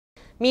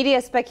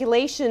Media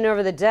speculation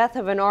over the death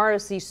of an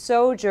ROC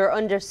soldier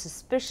under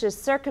suspicious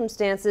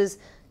circumstances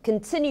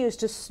continues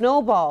to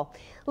snowball,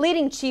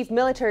 leading Chief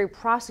Military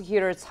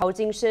Prosecutor Tsao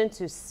Chin-sheng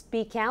to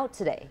speak out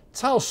today.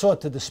 Tsao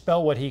sought to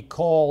dispel what he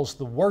calls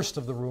the worst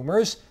of the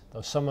rumors, though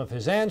some of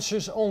his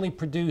answers only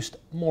produced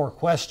more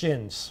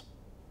questions.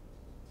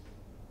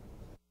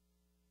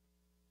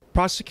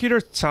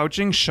 Prosecutor Tsao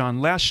Chin-sheng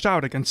lashed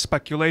out against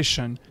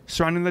speculation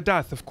surrounding the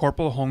death of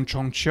Corporal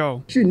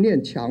Chung-chiu.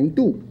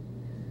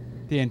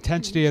 The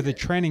intensity of the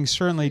training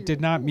certainly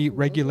did not meet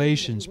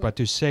regulations, but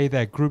to say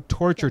that group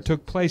torture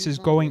took place is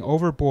going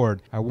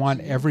overboard. I want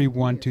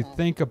everyone to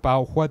think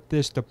about what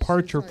this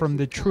departure from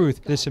the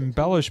truth, this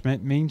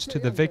embellishment means to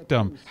the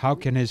victim. How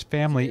can his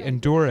family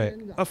endure it?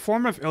 A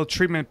form of ill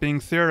treatment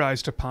being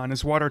theorized upon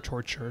is water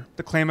torture.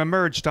 The claim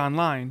emerged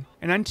online,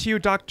 and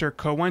NTU doctor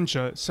Ko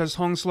Wenja says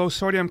Hong's low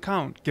sodium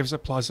count gives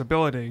it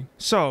plausibility.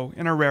 So,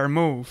 in a rare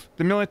move,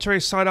 the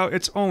military sought out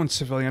its own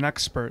civilian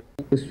expert.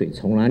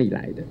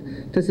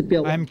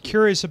 I'm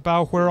curious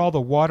about where all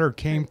the water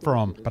came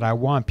from, but I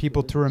want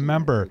people to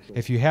remember,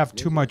 if you have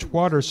too much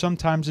water,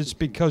 sometimes it's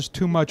because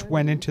too much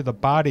went into the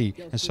body,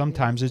 and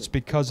sometimes it's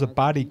because the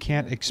body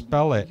can't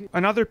expel it.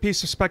 Another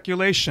piece of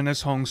speculation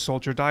is Hong's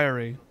soldier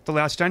diary. The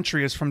last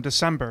entry is from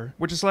December,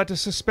 which has led to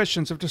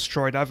suspicions of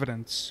destroyed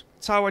evidence.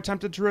 Tsao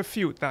attempted to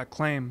refute that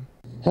claim.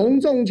 Hong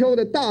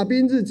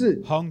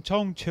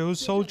Chung-chiu's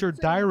soldier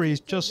diary is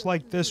just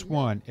like this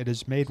one. It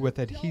is made with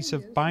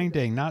adhesive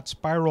binding, not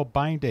spiral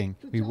binding.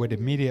 We would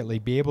immediately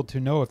be able to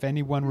know if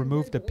anyone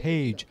removed a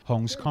page.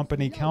 Hong's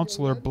company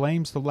counselor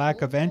blames the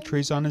lack of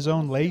entries on his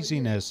own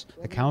laziness.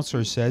 The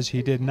counselor says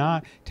he did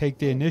not take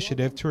the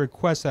initiative to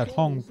request that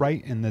Hong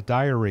write in the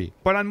diary.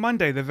 But on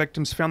Monday, the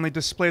victim's family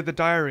displayed the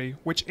diary,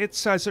 which it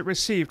says it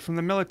received from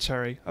the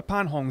military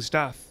upon Hong's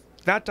death.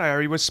 That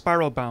diary was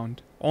spiral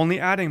bound, only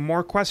adding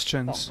more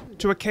questions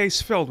to a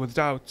case filled with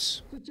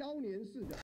doubts.